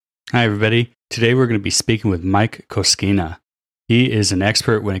Hi, everybody. Today we're going to be speaking with Mike Koskina. He is an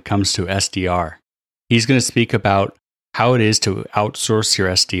expert when it comes to SDR. He's going to speak about how it is to outsource your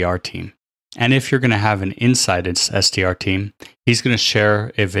SDR team. And if you're going to have an inside SDR team, he's going to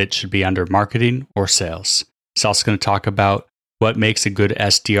share if it should be under marketing or sales. He's also going to talk about what makes a good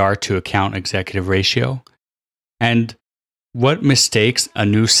SDR to account executive ratio and what mistakes a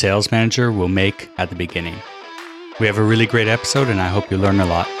new sales manager will make at the beginning. We have a really great episode, and I hope you learn a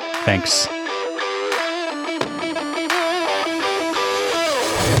lot. Thanks.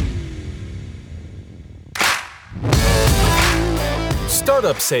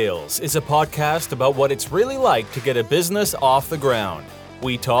 Startup Sales is a podcast about what it's really like to get a business off the ground.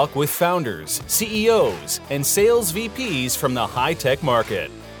 We talk with founders, CEOs, and sales VPs from the high-tech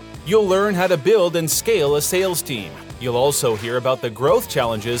market. You'll learn how to build and scale a sales team. You'll also hear about the growth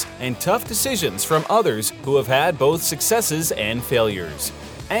challenges and tough decisions from others who have had both successes and failures.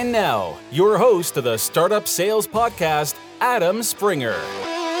 And now, your host of the Startup Sales Podcast, Adam Springer.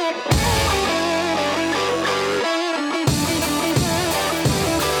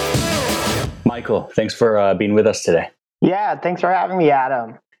 Michael, thanks for being with us today. Yeah, thanks for having me,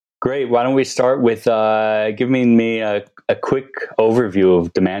 Adam. Great. Why don't we start with giving me a quick overview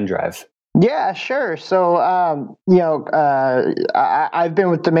of Demand Drive? Yeah, sure. So, I've been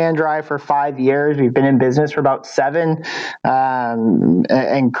with Demand Drive for 5 years. We've been in business for about 7,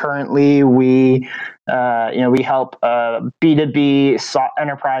 and currently we help B2B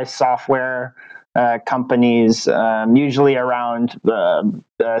enterprise software companies, usually around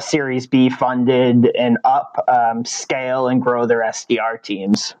Series B funded and up, scale and grow their SDR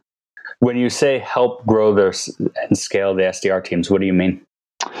teams. When you say help grow and scale the SDR teams, what do you mean?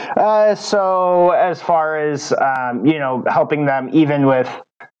 So as far as, helping them even with,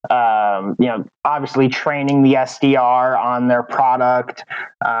 obviously training the SDR on their product,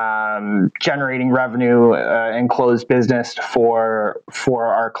 generating revenue and close business for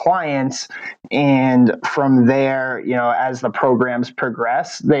our clients. And from there, as the programs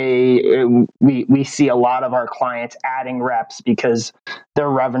progress, we see a lot of our clients adding reps because their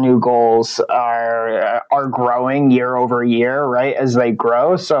revenue goals are growing year over year, right, as they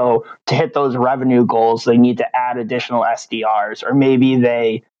grow. So to hit those revenue goals, they need to add additional SDRs, or maybe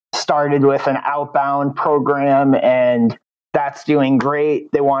they started with an outbound program and that's doing great.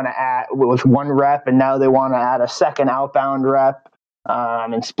 They want to add with one rep, and now they want to add a second outbound rep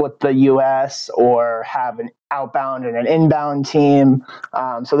and split the US, or have an outbound and an inbound team.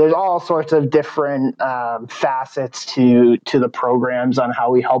 So there's all sorts of different facets to the programs on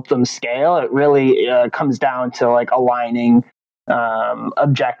how we help them scale. It really comes down to like aligning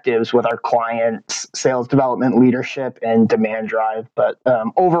objectives with our clients, sales development, leadership, and Demand Drive. But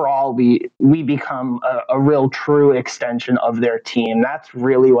overall, we become a real true extension of their team. That's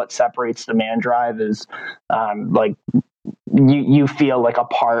really what separates Demand Drive, is you feel like a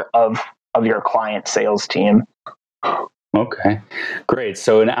part of your client sales team. Okay, great.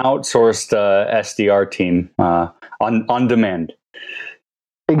 So an outsourced SDR team on demand.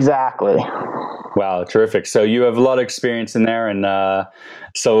 Exactly. Wow, terrific. So you have a lot of experience in there, and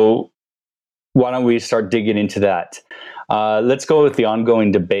so why don't we start digging into that? Let's go with the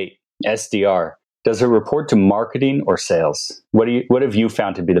ongoing debate. SDR, does it report to marketing or sales? What have you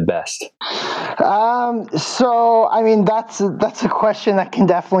found to be the best? So I mean, that's a question that can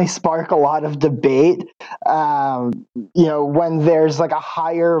definitely spark a lot of debate. When there's like a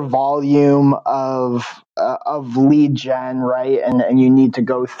higher volume of lead gen, right, and you need to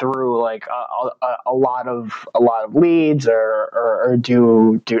go through like a lot of leads or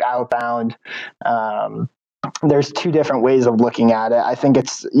do outbound. There's 2 different ways of looking at it. I think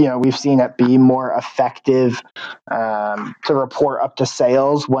it's, we've seen it be more effective to report up to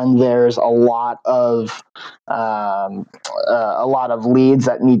sales when there's a lot of leads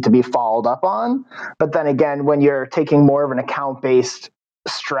that need to be followed up on. But then again, when you're taking more of an account-based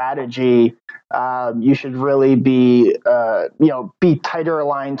strategy, you should really be tighter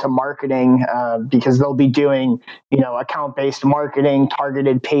aligned to marketing, because they'll be doing, account-based marketing,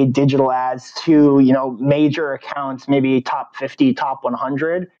 targeted paid digital ads to, major accounts, maybe top 50, top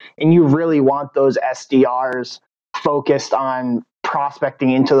 100. And you really want those SDRs focused on prospecting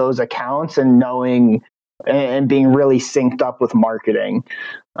into those accounts and knowing and being really synced up with marketing.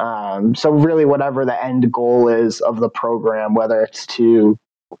 So really whatever the end goal is of the program, whether it's to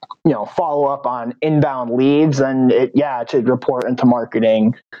follow up on inbound leads, and to report into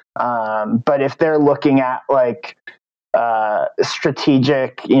marketing. But if they're looking at like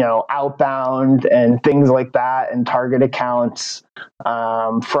strategic, outbound and things like that, and target accounts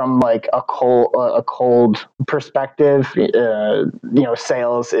from like a cold perspective.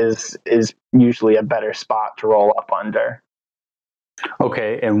 Sales is usually a better spot to roll up under.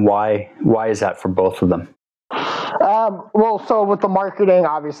 Okay, and why is that for both of them? So with the marketing,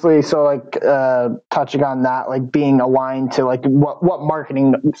 obviously, so like touching on that, like being aligned to like what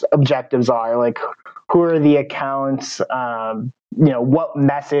marketing objectives are, like who are the accounts, what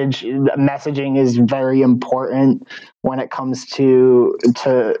messaging is very important when it comes to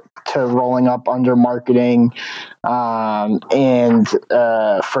rolling up under marketing, and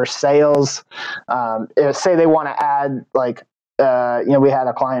for sales, say they want to add like. We had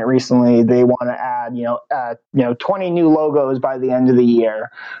a client recently. They want to add, 20 new logos by the end of the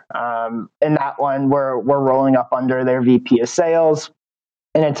year. And that one, we're rolling up under their VP of sales,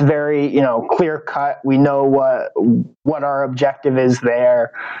 and it's very, clear cut. We know what our objective is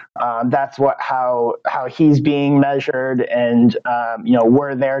there. That's how he's being measured, and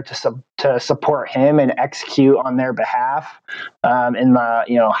we're there to support him and execute on their behalf in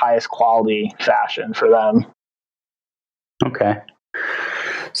the highest quality fashion for them. Okay.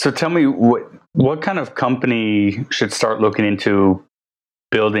 So tell me, what kind of company should start looking into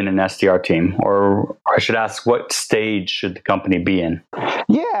building an SDR team? Or I should ask, what stage should the company be in?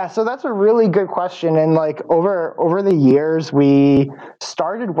 Yeah, so that's a really good question. And like over the years, we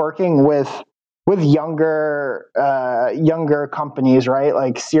started working with younger companies, right?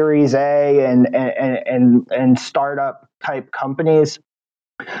 Like Series A and startup type companies.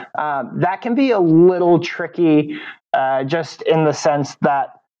 That can be a little tricky, just in the sense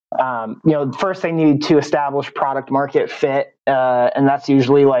that first they need to establish product market fit, and that's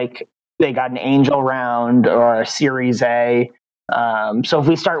usually like they got an angel round or a Series A. So if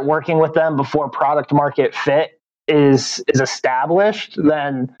we start working with them before product market fit is established,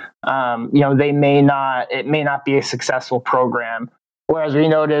 then it may not be a successful program. Whereas we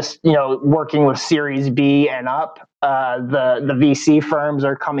noticed, working with Series B and up, the VC firms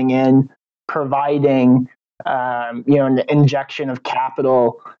are coming in, providing an injection of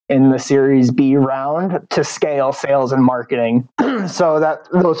capital in the Series B round to scale sales and marketing. So that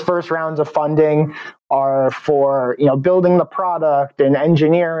those first rounds of funding are for building the product and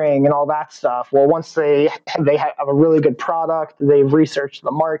engineering and all that stuff. Well, once they have a really good product, they've researched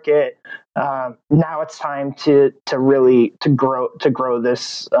the market. Now it's time to really grow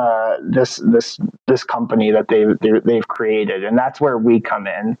this company that they've created, and that's where we come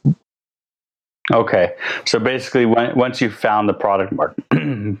in. Okay, so basically, once you've found the product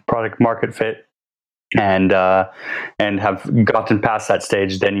market fit, and have gotten past that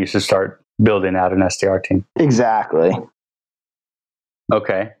stage, then you should start building out an SDR team. Exactly.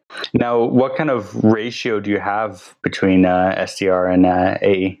 Okay. Now, what kind of ratio do you have between SDR and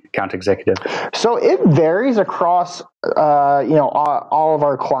AE, account executive? So it varies across all of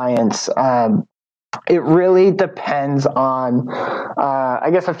our clients. It really depends on, I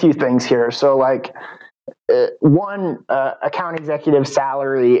guess, a few things here. So like, one, account executive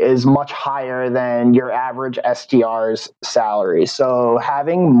salary is much higher than your average SDR's salary. So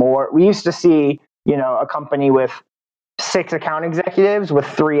having more, we used to see, a company with 6 account executives with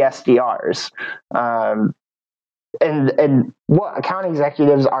 3 SDRs. And what account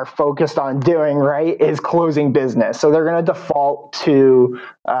executives are focused on doing, right, is closing business. So they're going to default to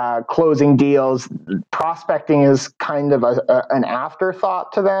closing deals. Prospecting is kind of an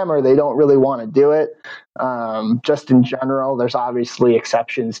afterthought to them, or they don't really want to do it. Just in general, there's obviously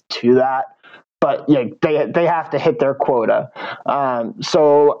exceptions to that. But yeah, they have to hit their quota.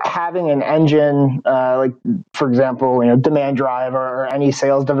 So having an engine, like for example, Demand Drive or any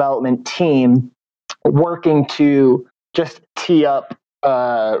sales development team, working to just tee up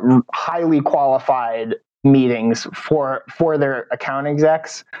highly qualified meetings for their account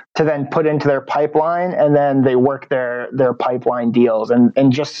execs to then put into their pipeline, and then they work their pipeline deals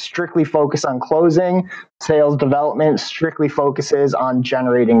and just strictly focus on closing. Sales development strictly focuses on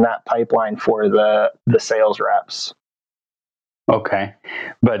generating that pipeline for the sales reps. Okay,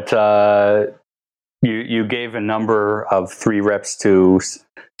 but you gave a number of 3 SDRs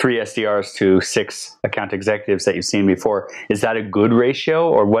to 6 account executives that you've seen before. Is that a good ratio,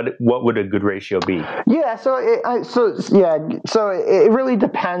 or what would a good ratio be? Yeah, so it really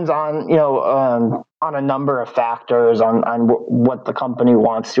depends on on a number of factors on what the company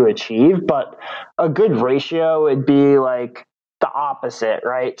wants to achieve, but a good ratio would be like the opposite,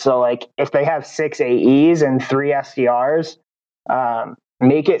 right? So like if they have 6 AEs and 3 SDRs,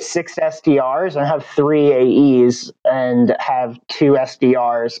 make it 6 SDRs and have 3 AEs and have 2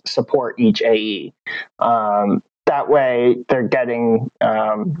 SDRs support each AE. that way they're getting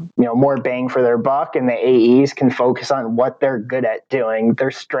more bang for their buck, and the AEs can focus on what they're good at doing.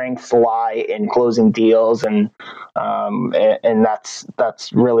 Their strengths lie in closing deals, and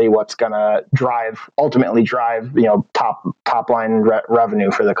that's really what's going to ultimately drive top line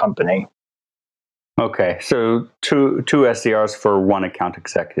revenue for the company. Okay, so two SDRs for one account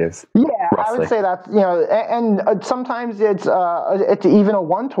executive. Yeah, roughly. I would say that's and sometimes it's even a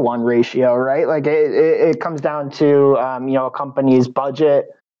 1-to-1 ratio, right? Like it comes down to a company's budget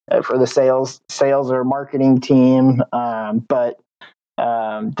for the sales or marketing team, but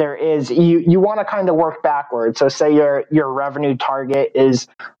there is you want to kind of work backwards. So say your revenue target is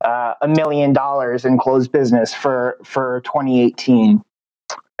 $1 million in closed business for 2018.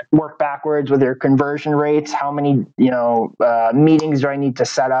 Work backwards with your conversion rates. How many meetings do I need to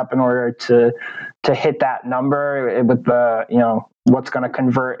set up in order to hit that number with the what's going to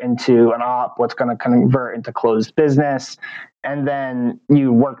convert into an op, what's going to convert into closed business, and then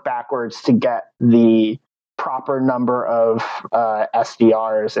you work backwards to get the proper number of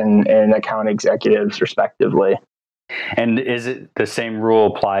SDRs and account executives respectively. And is it the same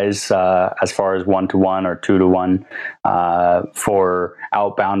rule applies as far as 1-to-1 or 2-to-1 for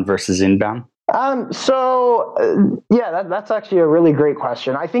outbound versus inbound? That's actually a really great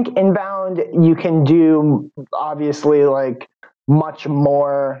question. I think inbound, you can do obviously like much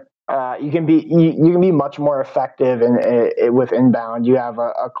more. You can be much more effective with inbound. You have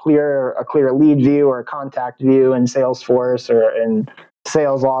a clear lead view or a contact view in Salesforce or in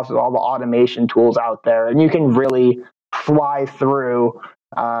SalesLoft with all the automation tools out there, and you can really fly through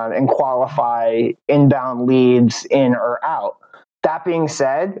and qualify inbound leads in or out. That being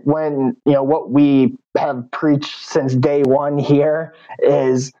said, when what we have preached since day one here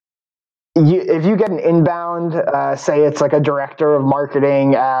is if you get an inbound, say it's like a director of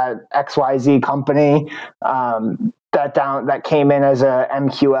marketing at XYZ company that came in as a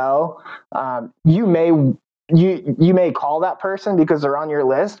MQL, you may call that person because they're on your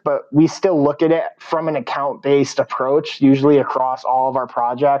list, but we still look at it from an account-based approach, usually across all of our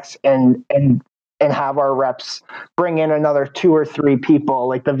projects, and have our reps bring in another 2 or 3 people,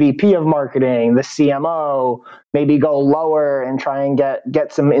 like the VP of marketing, the CMO, maybe go lower and try and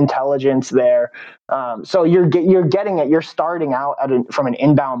get some intelligence there. So you're getting it. You're starting out from an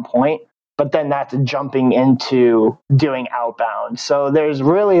inbound point, but then that's jumping into doing outbound. So there's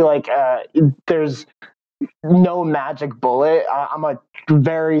really there's no magic bullet. I'm a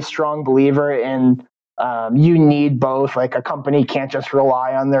very strong believer in you need both. Like a company can't just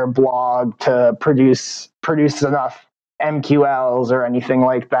rely on their blog to produce enough MQLs or anything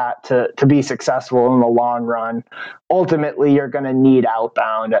like that to be successful in the long run. Ultimately, you're going to need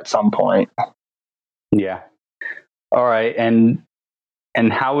outbound at some point. Yeah. All right. And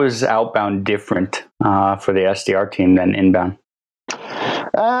how is outbound different for the SDR team than inbound?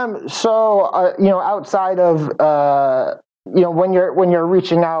 Outside of when you're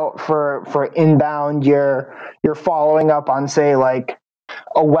reaching out for inbound, you're following up on, say, like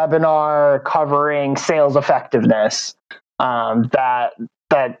a webinar covering sales effectiveness that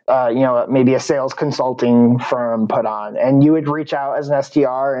maybe a sales consulting firm put on, and you would reach out as an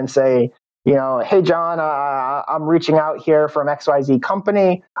SDR and say, hey, John, I'm reaching out here from XYZ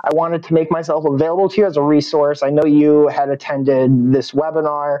company. I wanted to make myself available to you as a resource. I know you had attended this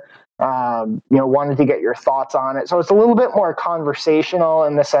webinar. Wanted to get your thoughts on it. So it's a little bit more conversational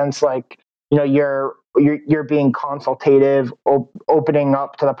in the sense, like, you're being consultative, opening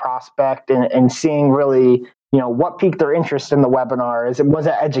up to the prospect and seeing really, what piqued their interest in the webinar. Was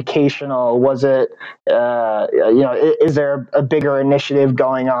it educational? Was it, is there a bigger initiative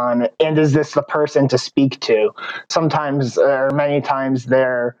going on? And is this the person to speak to? Sometimes, or many times,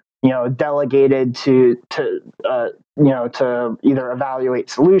 they're delegated to either evaluate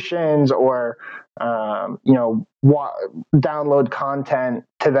solutions or download content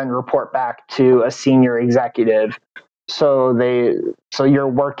to then report back to a senior executive. So you're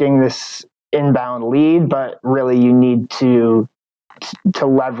working this inbound lead, but really you need to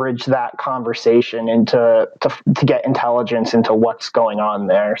leverage that conversation and to get intelligence into what's going on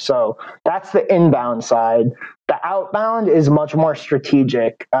there. So that's the inbound side. The outbound is much more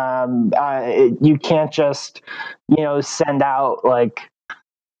strategic. You can't just, send out like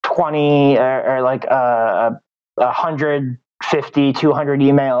 20 or like 150, 200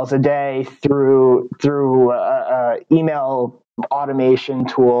 emails a day through email automation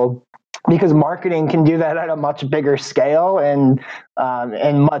tool, because marketing can do that at a much bigger scale and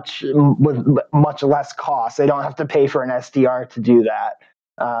with much less cost. They don't have to pay for an SDR to do that.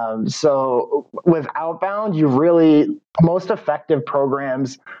 So with outbound, most effective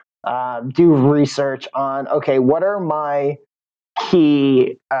programs do research on, okay, what are my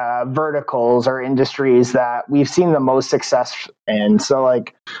key verticals or industries that we've seen the most success in. So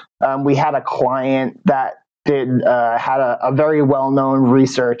like we had a client that had a very well-known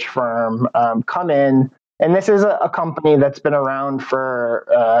research firm come in, and this is a company that's been around for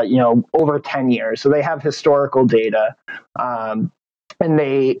over 10 years, so they have historical data. And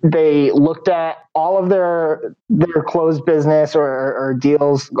they looked at all of their closed business or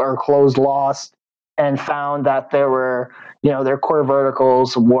deals or closed lost, and found that there were, their core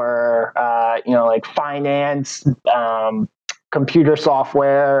verticals were like finance, computer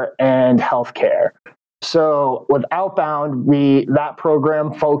software, and healthcare. So with Outbound, that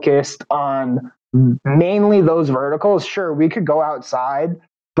program focused on mainly those verticals. Sure, we could go outside,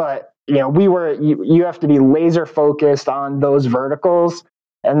 but you have to be laser focused on those verticals,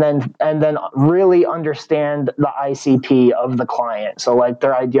 and then really understand the ICP of the client. So like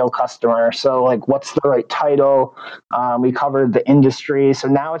their ideal customer. So like what's the right title? We covered the industry. So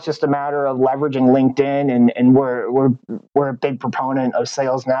now it's just a matter of leveraging LinkedIn, and we're a big proponent of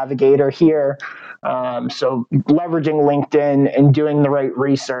Sales Navigator here. So leveraging LinkedIn and doing the right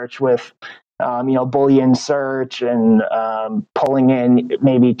research with Boolean search, and pulling in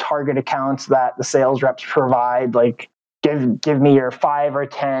maybe target accounts that the sales reps provide. Like give me your 5 or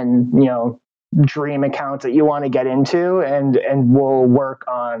 10, dream accounts that you want to get into, and we'll work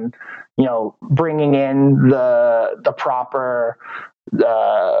on, bringing in the proper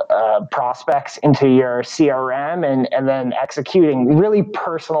prospects into your CRM, and then executing really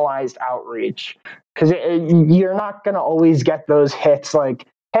personalized outreach. Because you're not going to always get those hits like,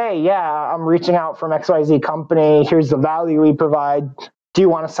 hey, yeah, I'm reaching out from XYZ company. Here's the value we provide. Do you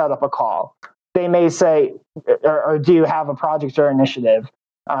want to set up a call? They may say, or do you have a project or initiative?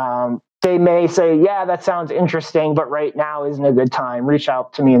 They may say, yeah, that sounds interesting, but right now isn't a good time. Reach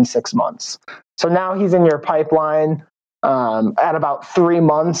out to me in 6 months. So now he's in your pipeline. At about 3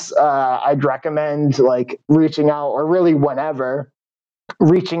 months, I'd recommend like reaching out, or really whenever,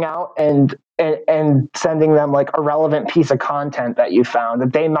 reaching out and sending them like a relevant piece of content that you found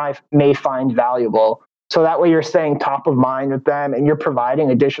that they may find valuable. So that way you're staying top of mind with them, and you're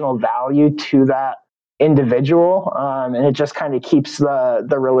providing additional value to that individual. And it just kind of keeps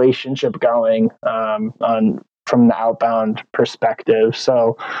the relationship going from the outbound perspective.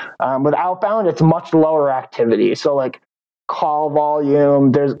 So with outbound, it's much lower activity. So like call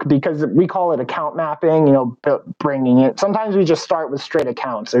volume, because we call it account mapping, bringing it. Sometimes we just start with straight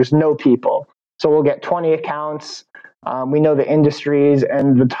accounts. There's no people. So we'll get 20 accounts. We know the industries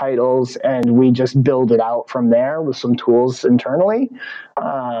and the titles, and we just build it out from there with some tools internally.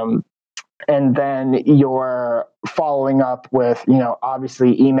 And then you're following up with,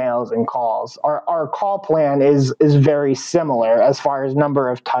 obviously emails and calls. Our call plan is very similar as far as number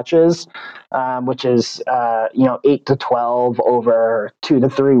of touches, which is 8 to 12 over 2 to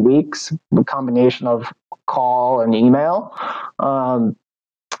 3 weeks, a combination of call and email.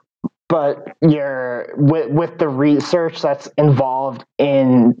 But you're with the research that's involved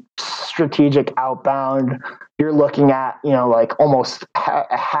in strategic outbound, you're looking at like almost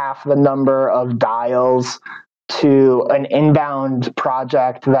half the number of dials to an inbound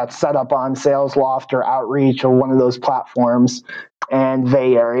project that's set up on SalesLoft or Outreach or one of those platforms, and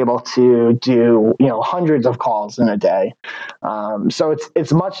they are able to do hundreds of calls in a day. So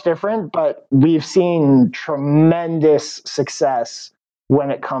it's much different, but we've seen tremendous success when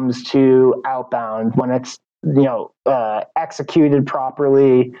it comes to outbound, when it's executed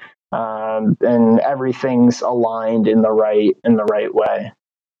properly, and everything's aligned in the right way.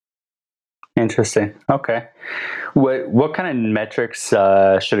 Interesting. Okay. What kind of metrics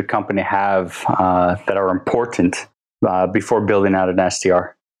should a company have that are important before building out an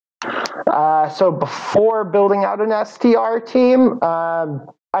SDR? So before building out an SDR team,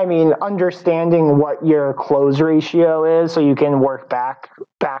 understanding what your close ratio is, so you can work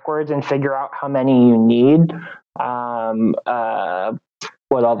backwards and figure out how many you need.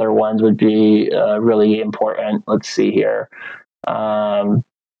 What other ones would be really important? Let's see here.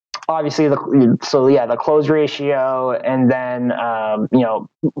 Obviously, the close ratio, and then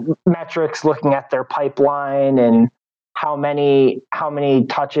metrics looking at their pipeline and how many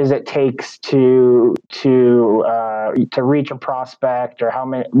touches it takes to reach a prospect, or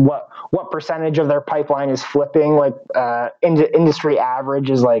what percentage of their pipeline is flipping. Like industry average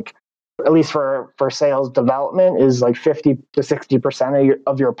is like, at least for sales development, is like 50 to 60%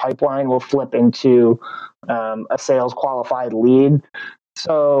 of your pipeline will flip into a sales qualified lead.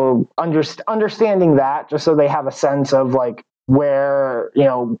 So understanding that, just so they have a sense of like where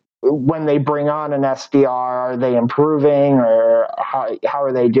when they bring on an SDR, are they improving, or how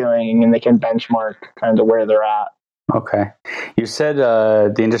are they doing? And they can benchmark kind of where they're at. Okay. You said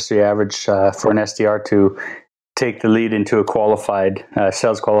the industry average for an SDR to take the lead into a qualified,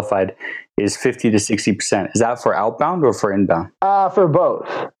 sales qualified, is 50 to 60%. Is that for outbound or for inbound? For both.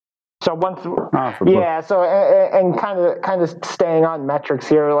 So So and kind of staying on metrics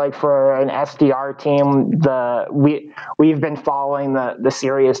here, like for an SDR team, we've been following the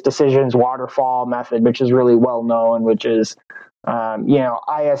SiriusDecisions waterfall method, which is really well known, which is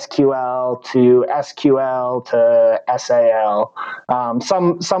ISQL to SQL to SAL.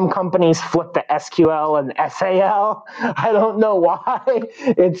 Some companies flip the SQL and SAL. I don't know why.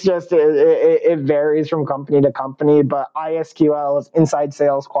 It's just it varies from company to company. But ISQL is inside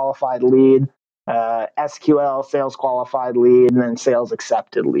sales qualified lead. SQL, sales qualified lead, and then sales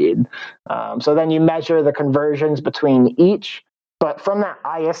accepted lead. So then you measure the conversions between each. But from that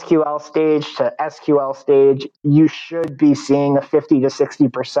ISQL stage to SQL stage, you should be seeing a 50 to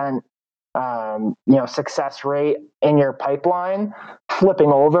 60% success rate in your pipeline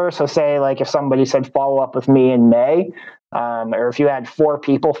flipping over. So say like if somebody said follow up with me in May, or if you had 4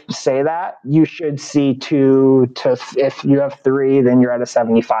 people say that, you should see 2 to, if you have 3, then you're at a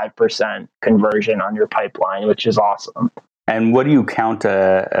 75% conversion on your pipeline, which is awesome. And what do you count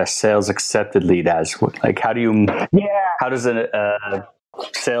a sales accepted lead as? Like, how does a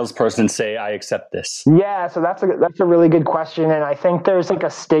salesperson say, I accept this? Yeah, so that's a really good question. And I think there's like a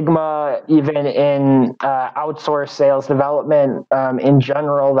stigma even in outsourced sales development in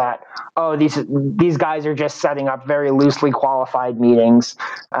general that, these guys are just setting up very loosely qualified meetings.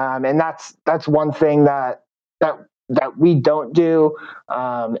 And that's one thing that we don't do,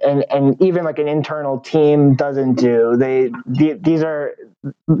 and even like an internal team doesn't do. These are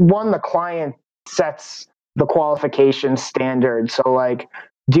the client sets the qualification standard. So like,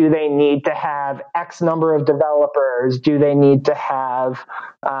 do they need to have X number of developers? Do they need to have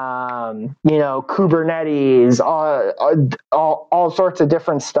Kubernetes? All sorts of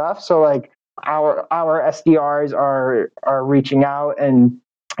different stuff. So like our SDRs are reaching out and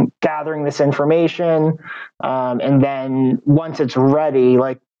gathering this information, and then once it's ready,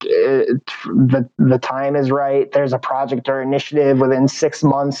 like the time is right, there's a project or initiative within 6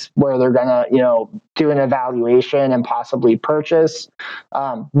 months where they're gonna do an evaluation and possibly purchase,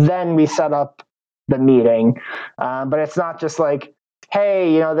 then we set up the meeting. But it's not just like,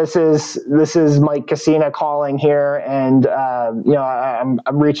 hey, this is Mike Casina calling here, and I'm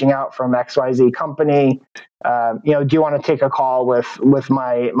reaching out from XYZ company. Do you want to take a call with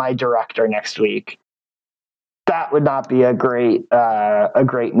my director next week? That would not be a great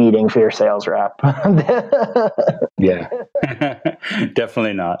meeting for your sales rep. Yeah,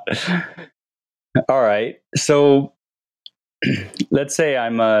 definitely not. All right, so let's say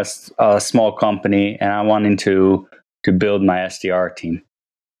I'm a small company and I'm wanting to build my SDR team.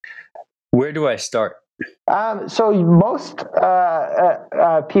 Where do I start? So most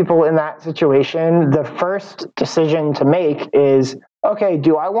people in that situation, the first decision to make is, okay,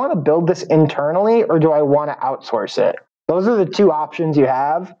 do I want to build this internally or do I want to outsource it? Those are the 2 options you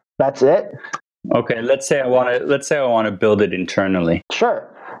have. That's it. Okay, let's say I want to build it internally. Sure.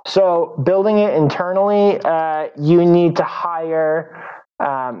 So building it internally, you need to hire,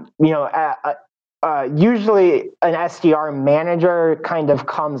 usually an SDR manager kind of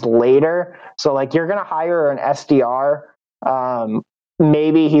comes later. So like you're going to hire an SDR.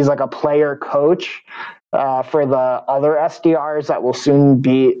 Maybe he's like a player coach for the other SDRs that will soon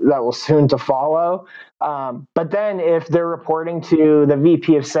to follow. But then if they're reporting to the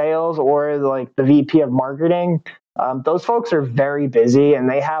VP of sales or like the VP of marketing, those folks are very busy and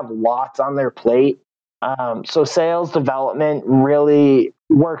they have lots on their plate. So sales development really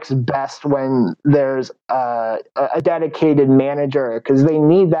works best when there's a dedicated manager, because they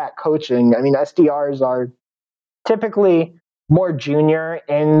need that coaching. I mean, SDRs are typically more junior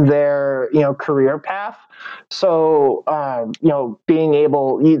in their career path, so being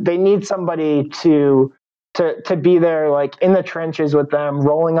able, they need somebody to be there, like in the trenches with them,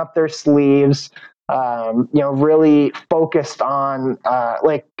 rolling up their sleeves, really focused on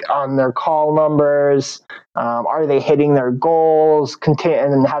on their call numbers. Are they hitting their goals?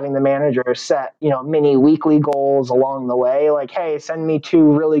 And having the manager set mini weekly goals along the way. Like, hey, send me 2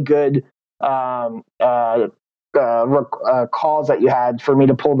 really good calls that you had for me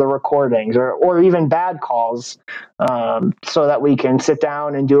to pull the recordings, or even bad calls, so that we can sit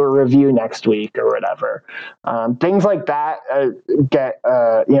down and do a review next week or whatever. Things like that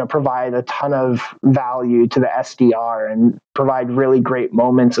provide a ton of value to the SDR and provide really great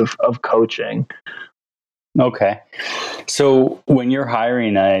moments of coaching. Okay. So when you're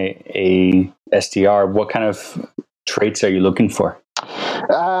hiring a SDR, what kind of traits are you looking for?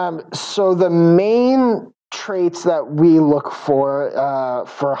 So the main traits that we look for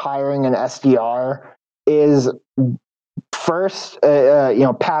hiring an SDR is first,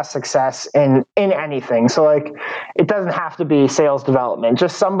 past success in anything. So like, it doesn't have to be sales development.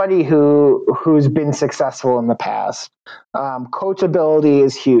 Just somebody who's been successful in the past. Coachability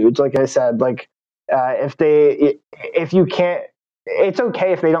is huge. Like I said, like if you can't. It's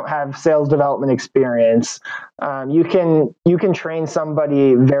okay if they don't have sales development experience. You can train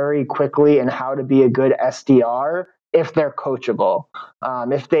somebody very quickly in how to be a good SDR if they're coachable.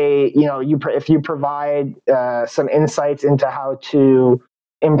 If they, if you provide some insights into how to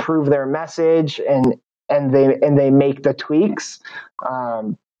improve their message and they make the tweaks,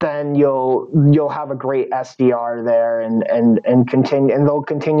 then you'll have a great SDR there and continue, and they'll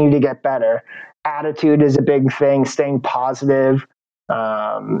continue to get better. Attitude is a big thing. Staying positive.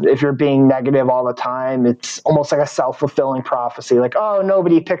 If you're being negative all the time, it's almost like a self-fulfilling prophecy. Like, oh,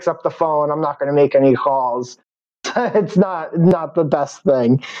 nobody picks up the phone, I'm not going to make any calls. It's not the best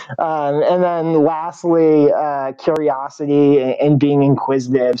thing. And then lastly, curiosity and being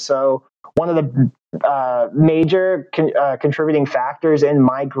inquisitive. So one of the major contributing factors in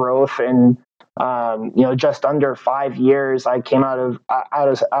my growth and just under 5 years, I came out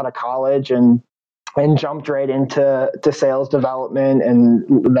of college and jumped right into sales development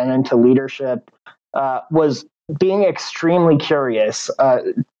and then into leadership, was being extremely curious.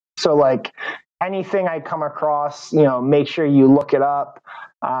 So like anything I come across, make sure you look it up.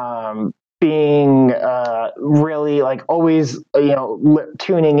 Being really like always,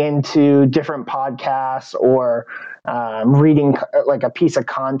 tuning into different podcasts or reading like a piece of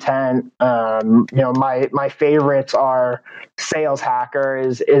content. My favorites are Sales Hacker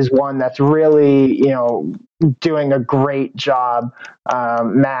is one that's really, doing a great job.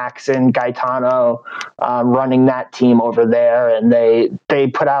 Max and Gaetano running that team over there, and they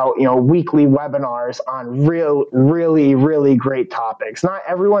put out weekly webinars on really great topics. Not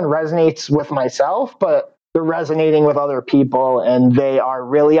everyone resonates with myself, but they're resonating with other people, and they are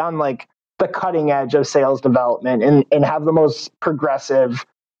really on like the cutting edge of sales development and have the most progressive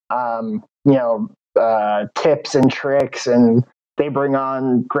tips and tricks, and they bring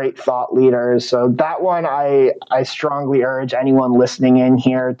on great thought leaders. So that one, I strongly urge anyone listening in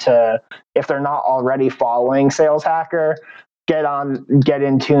here to, if they're not already following Sales Hacker, get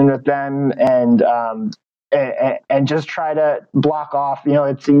in tune with them and just try to block off.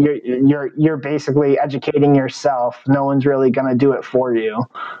 It's you're basically educating yourself. No one's really going to do it for you.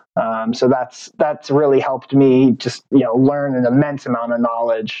 So that's really helped me just learn an immense amount of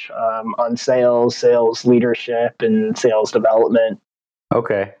knowledge on sales leadership, and sales development.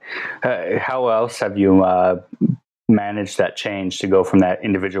 Okay. How else have you managed that change to go from that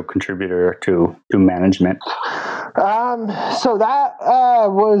individual contributor to management? So that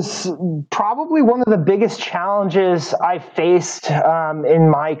was probably one of the biggest challenges I faced in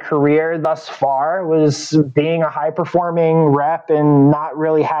my career thus far, was being a high-performing rep and not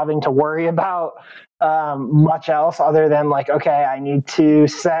really having to worry about much else other than like, okay, I need to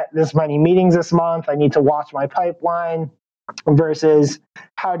set this many meetings this month, I need to watch my pipeline, versus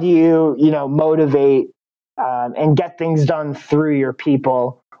how do you motivate and get things done through your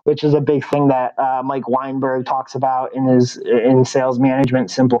people, which is a big thing that Mike Weinberg talks about in Sales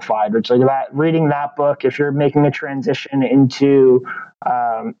Management Simplified. Which, like, that, reading that book, if you're making a transition into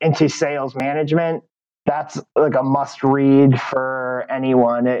sales management, that's like a must read for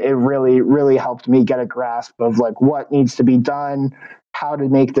anyone. It really helped me get a grasp of like what needs to be done, how to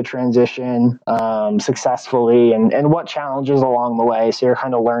make the transition successfully, and what challenges along the way. So you're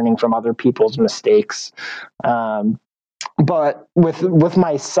kind of learning from other people's mistakes. But with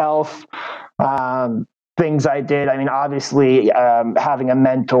myself, things I did, I mean, obviously, having a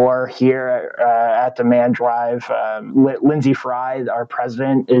mentor here at Demand Drive, Lindsay Fry, our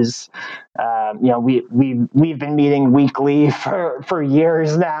president, is, we've been meeting weekly for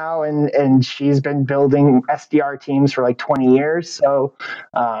years now, and she's been building SDR teams for like 20 years. So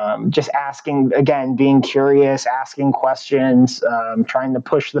just asking, again, being curious, asking questions, trying to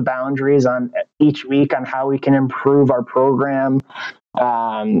push the boundaries on each week on how we can improve our program.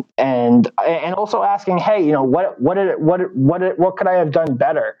 And also asking, hey, what could I have done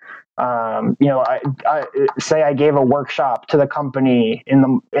better? I say I gave a workshop to the company in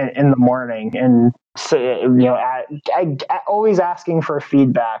the morning, and say, I always asking for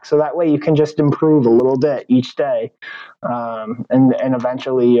feedback, so that way you can just improve a little bit each day, and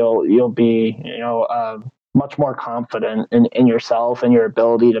eventually you'll be much more confident in yourself and your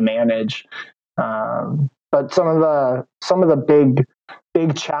ability to manage. but some of the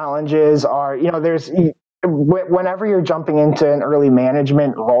big challenges are, whenever you're jumping into an early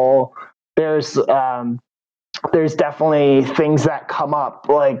management role, there's definitely things that come up,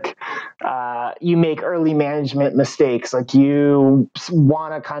 like you make early management mistakes, like you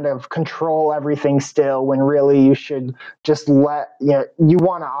want to kind of control everything still, when really you should just you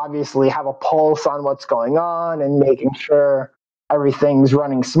want to obviously have a pulse on what's going on and making sure everything's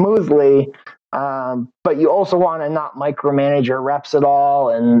running smoothly. But you also want to not micromanage your reps at all,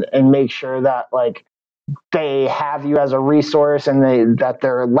 and make sure that like they have you as a resource, and that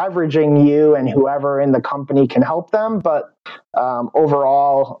they're leveraging you and whoever in the company can help them. But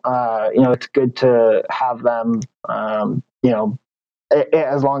overall, it's good to have them,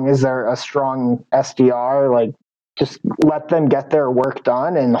 as long as they're a strong SDR, like just let them get their work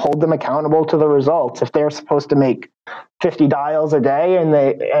done and hold them accountable to the results. If they're supposed to make 50 dials a day and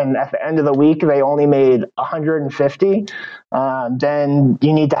at the end of the week they only made 150, then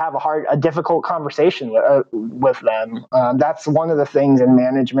you need to have a difficult conversation with them. That's one of the things in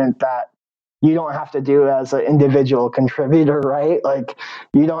management that you don't have to do as an individual contributor, right? Like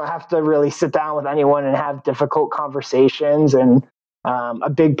you don't have to really sit down with anyone and have difficult conversations. And a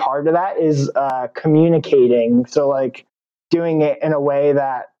big part of that is communicating. So like doing it in a way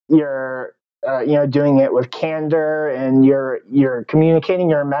that you're doing it with candor, and you're communicating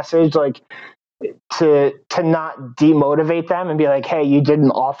your message, like to not demotivate them and be like, hey, you did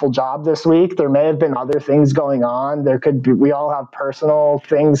an awful job this week. There may have been other things going on. We all have personal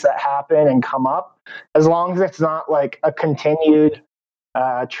things that happen and come up. As long as it's not like a continued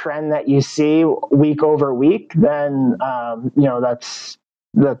trend that you see week over week, then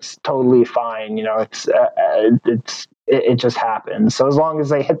that's totally fine. It just happens. So as long as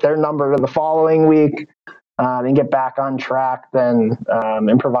they hit their number the following week and get back on track, then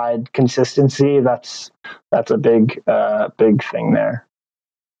and provide consistency, that's a big thing there.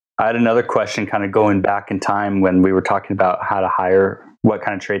 I had another question, kind of going back in time when we were talking about how to hire, what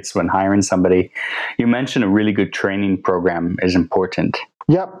kind of traits when hiring somebody. You mentioned a really good training program is important.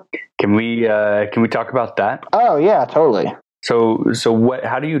 Yep. Can we talk about that? Oh yeah, totally. So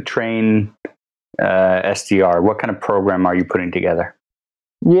how do you train SDR? What kind of program are you putting together?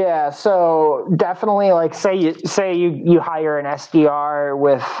 Yeah, so definitely, like say you hire an SDR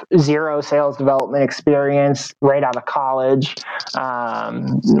with zero sales development experience right out of college,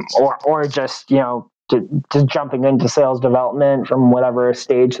 or just just jumping into sales development from whatever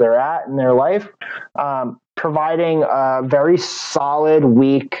stage they're at in their life, providing a very solid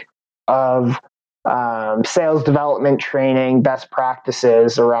week of sales development training, best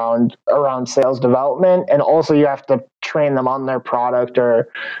practices around sales development. And also you have to train them on their product, or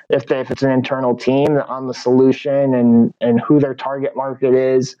if it's an internal team, on the solution and who their target market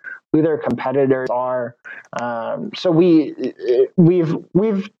is, who their competitors are. So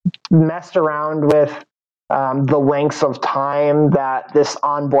we've messed around with the lengths of time that this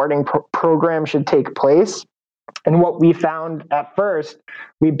onboarding program should take place. And what we found at first,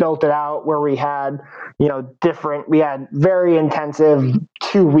 we built it out where we had, we had very intensive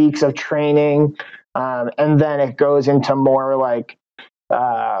 2 weeks of training. And then it goes into more like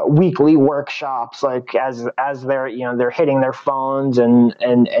weekly workshops, like as they're hitting their phones and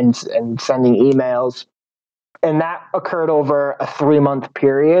sending emails. And that occurred over a 3-month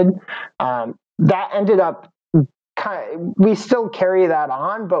period. That ended up we still carry that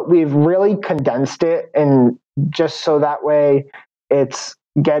on, but we've really condensed it, and just so that way it's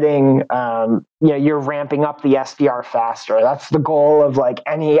getting, you're ramping up the SDR faster. That's the goal of like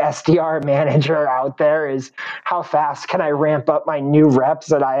any SDR manager out there, is how fast can I ramp up my new reps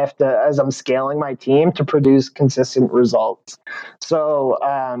that I have to, as I'm scaling my team, to produce consistent results. So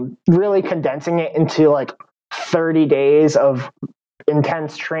really condensing it into like 30 days of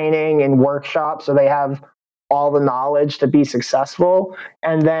intense training and workshops, so they have all the knowledge to be successful.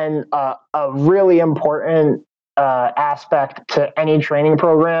 And then a really important aspect to any training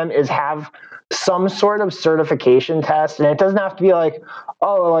program is have some sort of certification test. And it doesn't have to be like,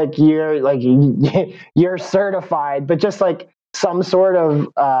 oh, like you're certified, but just like some sort of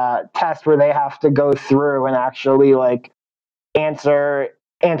test where they have to go through and actually like answer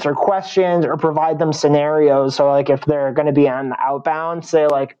questions or provide them scenarios. So like if they're going to be on the outbound, say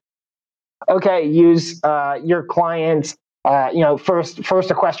like, okay, use your clients. First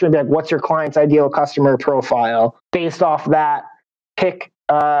a question would be like, what's your client's ideal customer profile? Based off that, pick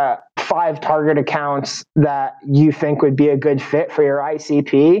 5 target accounts that you think would be a good fit for your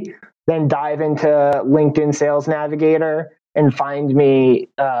ICP. Then dive into LinkedIn Sales Navigator and find me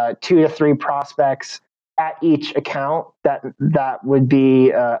 2 to 3 prospects at each account that would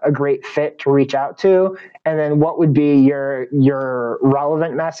be a great fit to reach out to, and then what would be your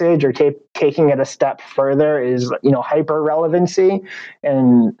relevant message, or taking it a step further is hyper relevancy,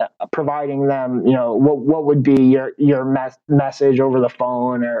 and providing them what would be your message over the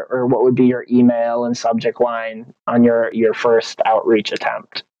phone, or what would be your email and subject line on your first outreach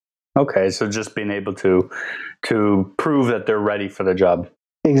attempt. Okay, so just being able to prove that they're ready for the job.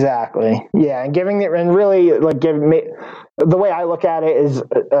 Exactly. Yeah, and really giving me, the way I look at it is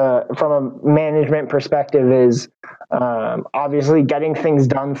from a management perspective is obviously getting things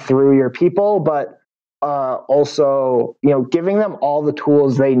done through your people, but also giving them all the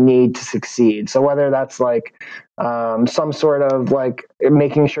tools they need to succeed. So whether that's some sort of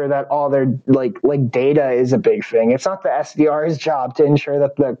making sure that all their data is a big thing. It's not the SDR's job to ensure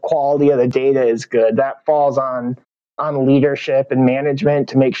that the quality of the data is good. That falls on leadership and management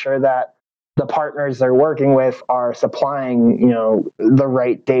to make sure that the partners they're working with are supplying the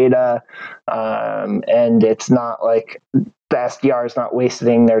right data, and it's not like the SDR is not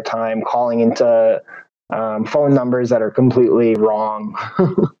wasting their time calling into phone numbers that are completely wrong.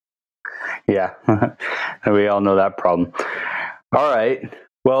 Yeah, we all know that problem. All right.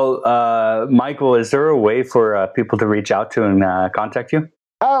 Well, Michael, is there a way for people to reach out to and contact you?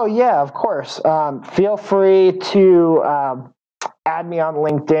 Oh, yeah, of course. Feel free to add me on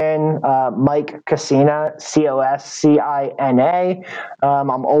LinkedIn, Mike Coscina, Coscina.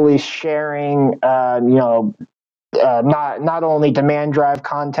 I'm always sharing, not only demand drive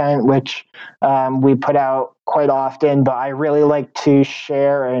content, which we put out quite often, but I really like to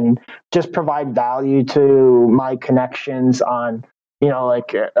share and just provide value to my connections on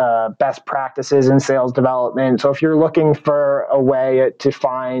best practices in sales development. So if you're looking for a way to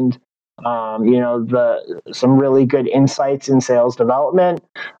find, some really good insights in sales development,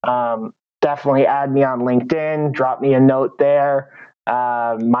 definitely add me on LinkedIn, drop me a note there.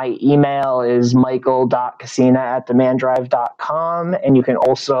 My email is michael.coscina@demanddrive.com. And you can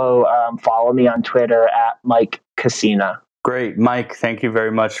also follow me on Twitter at Mike Coscina. Great. Mike, thank you very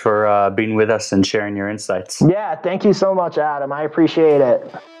much for being with us and sharing your insights. Yeah, thank you so much, Adam. I appreciate it.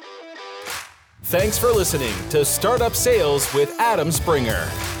 Thanks for listening to Startup Sales with Adam Springer.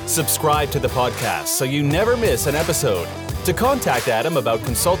 Subscribe to the podcast so you never miss an episode. To contact Adam about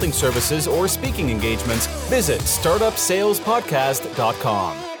consulting services or speaking engagements, visit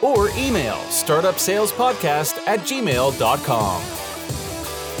startupsalespodcast.com or email startupsalespodcast@gmail.com.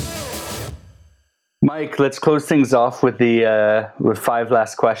 Mike, let's close things off with with 5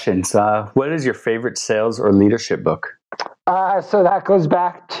 last questions. What is your favorite sales or leadership book? So that goes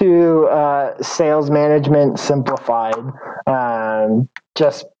back to Sales Management Simplified.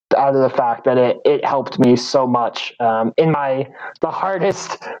 Just out of the fact that it helped me so much in the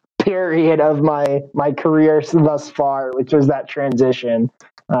hardest period of my career thus far, which was that transition.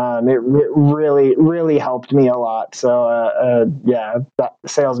 It really helped me a lot. So that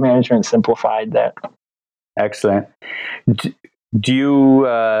Sales Management Simplified that. Excellent. Do you,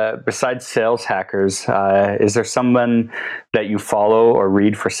 besides Sales Hackers, is there someone that you follow or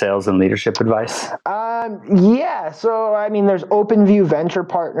read for sales and leadership advice? Yeah. So, there's OpenView Venture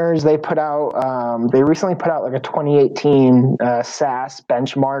Partners. They recently put out a 2018 SaaS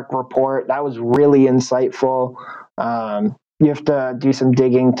benchmark report. That was really insightful. You have to do some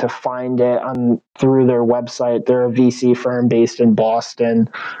digging to find it through their website. They're a VC firm based in Boston.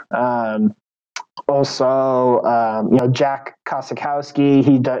 Also, Jack Kosakowski,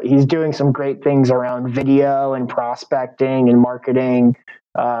 he's doing some great things around video and prospecting and marketing.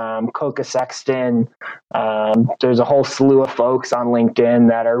 Coca Sexton. There's a whole slew of folks on LinkedIn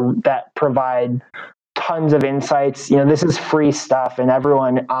that provide tons of insights. This is free stuff, and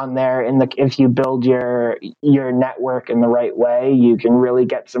everyone on there, if you build your network in the right way, you can really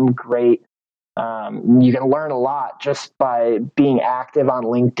get some great. You can learn a lot just by being active on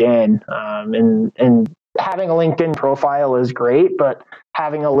LinkedIn, and having a LinkedIn profile is great, but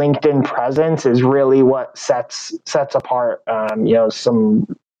having a LinkedIn presence is really what sets apart, some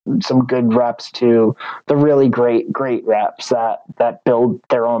good reps to the really great reps that build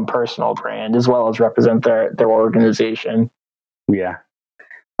their own personal brand as well as represent their organization. Yeah.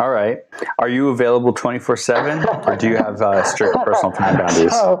 All right. Are you available 24/7, or do you have strict personal time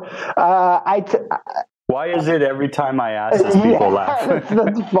boundaries? Why is it every time I ask this, people laugh?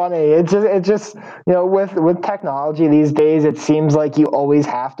 That's funny. It's just with technology these days, it seems like you always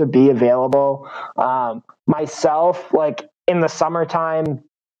have to be available. Myself, in the summertime,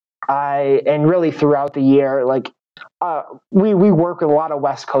 and really throughout the year, we work with a lot of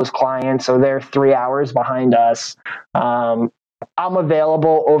West Coast clients, so they're 3 hours behind us. I'm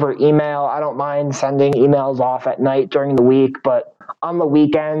available over email. I don't mind sending emails off at night during the week, but on the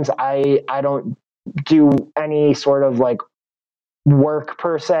weekends, I don't do any sort of like work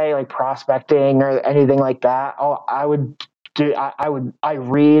per se, like prospecting or anything like that. I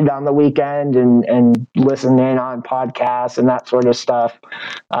read on the weekend and listen in on podcasts and that sort of stuff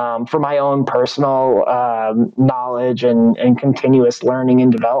for my own personal knowledge and continuous learning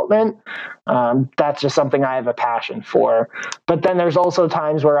and development. That's just something I have a passion for. But then there's also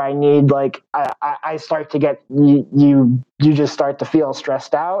times where I need like I start to get you just start to feel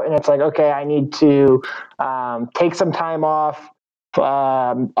stressed out, and it's like, okay, I need to take some time off.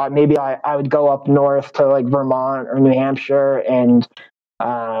 Maybe I would go up north to like Vermont or New Hampshire, and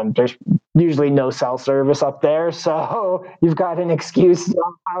there's usually no cell service up there, so you've got an excuse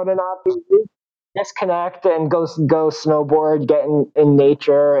on how to not be disconnect and go snowboard, get in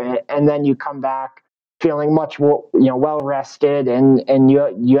nature, and then you come back feeling much more, well rested, and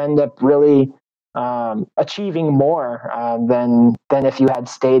you end up really achieving more than if you had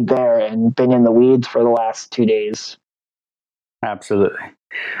stayed there and been in the weeds for the last 2 days. Absolutely.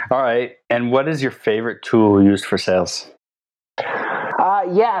 All right. And what is your favorite tool used for sales?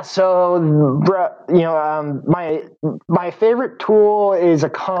 So my favorite tool is a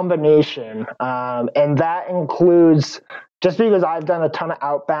combination, and that includes, just because I've done a ton of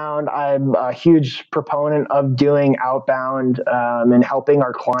outbound, I'm a huge proponent of doing outbound and helping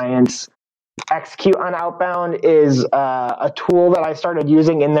our clients execute on outbound, is a tool that I started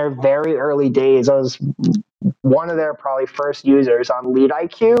using in their very early days. I was one of their probably first users on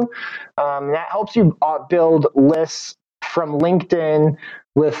LeadIQ. That helps you build lists from LinkedIn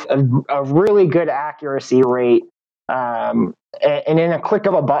with a really good accuracy rate. And in a click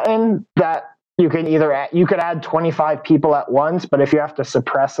of a button, that you could add 25 people at once, but if you have to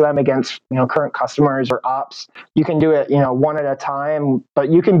suppress them against current customers or ops, you can do it one at a time. But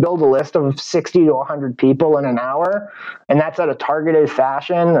you can build a list of 60 to 100 people in an hour, and that's at a targeted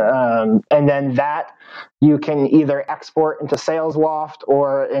fashion. And then that you can either export into SalesLoft,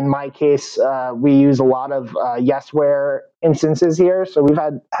 or in my case, we use a lot of Yesware instances here. So we've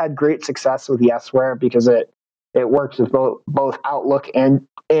had great success with Yesware because it works with both Outlook and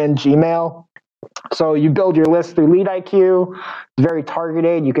Gmail. So you build your list through LeadIQ. It's very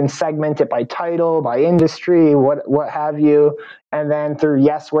targeted. You can segment it by title, by industry, what have you. And then through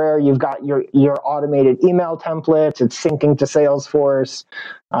Yesware, you've got your automated email templates. It's syncing to Salesforce.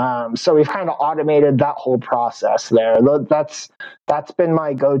 So we've kind of automated that whole process there. That's been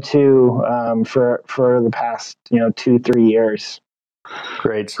my go-to for the past 2-3 years.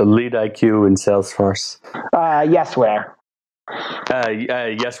 Great. So LeadIQ and Salesforce. Yesware.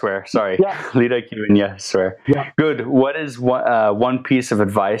 Yesware, sorry. Yeah. LeadIQ and Yesware. Yeah. Good. What is one piece of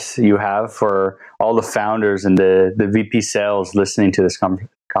advice you have for all the founders and the VP sales listening to this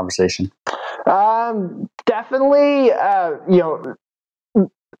conversation? Definitely,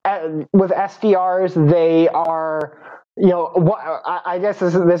 with SDRs, they are, I guess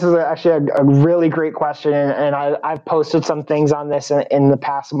this is actually a really great question, and I've posted some things on this in the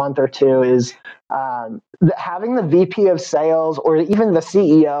past month or two, is having the VP of sales or even the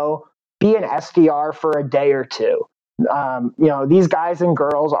CEO be an SDR for a day or two. These guys and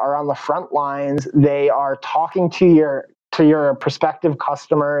girls are on the front lines. They are talking to your prospective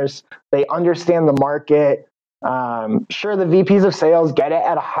customers. They understand the market. Sure, the VPs of sales get it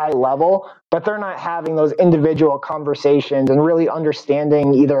at a high level, but they're not having those individual conversations and really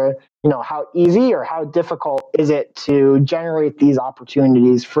understanding either, how easy or how difficult is it to generate these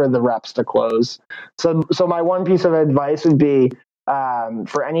opportunities for the reps to close. So my one piece of advice would be,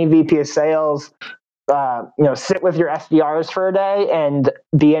 for any VP of sales, sit with your SDRs for a day and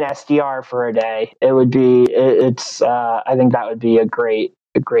be an SDR for a day. I think that would be a great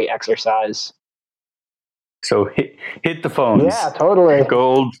exercise. So hit the phones. Yeah, totally. Go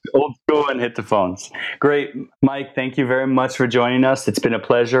old school and hit the phones. Great, Mike. Thank you very much for joining us. It's been a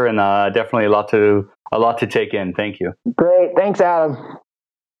pleasure, and definitely a lot to take in. Thank you. Great. Thanks, Adam.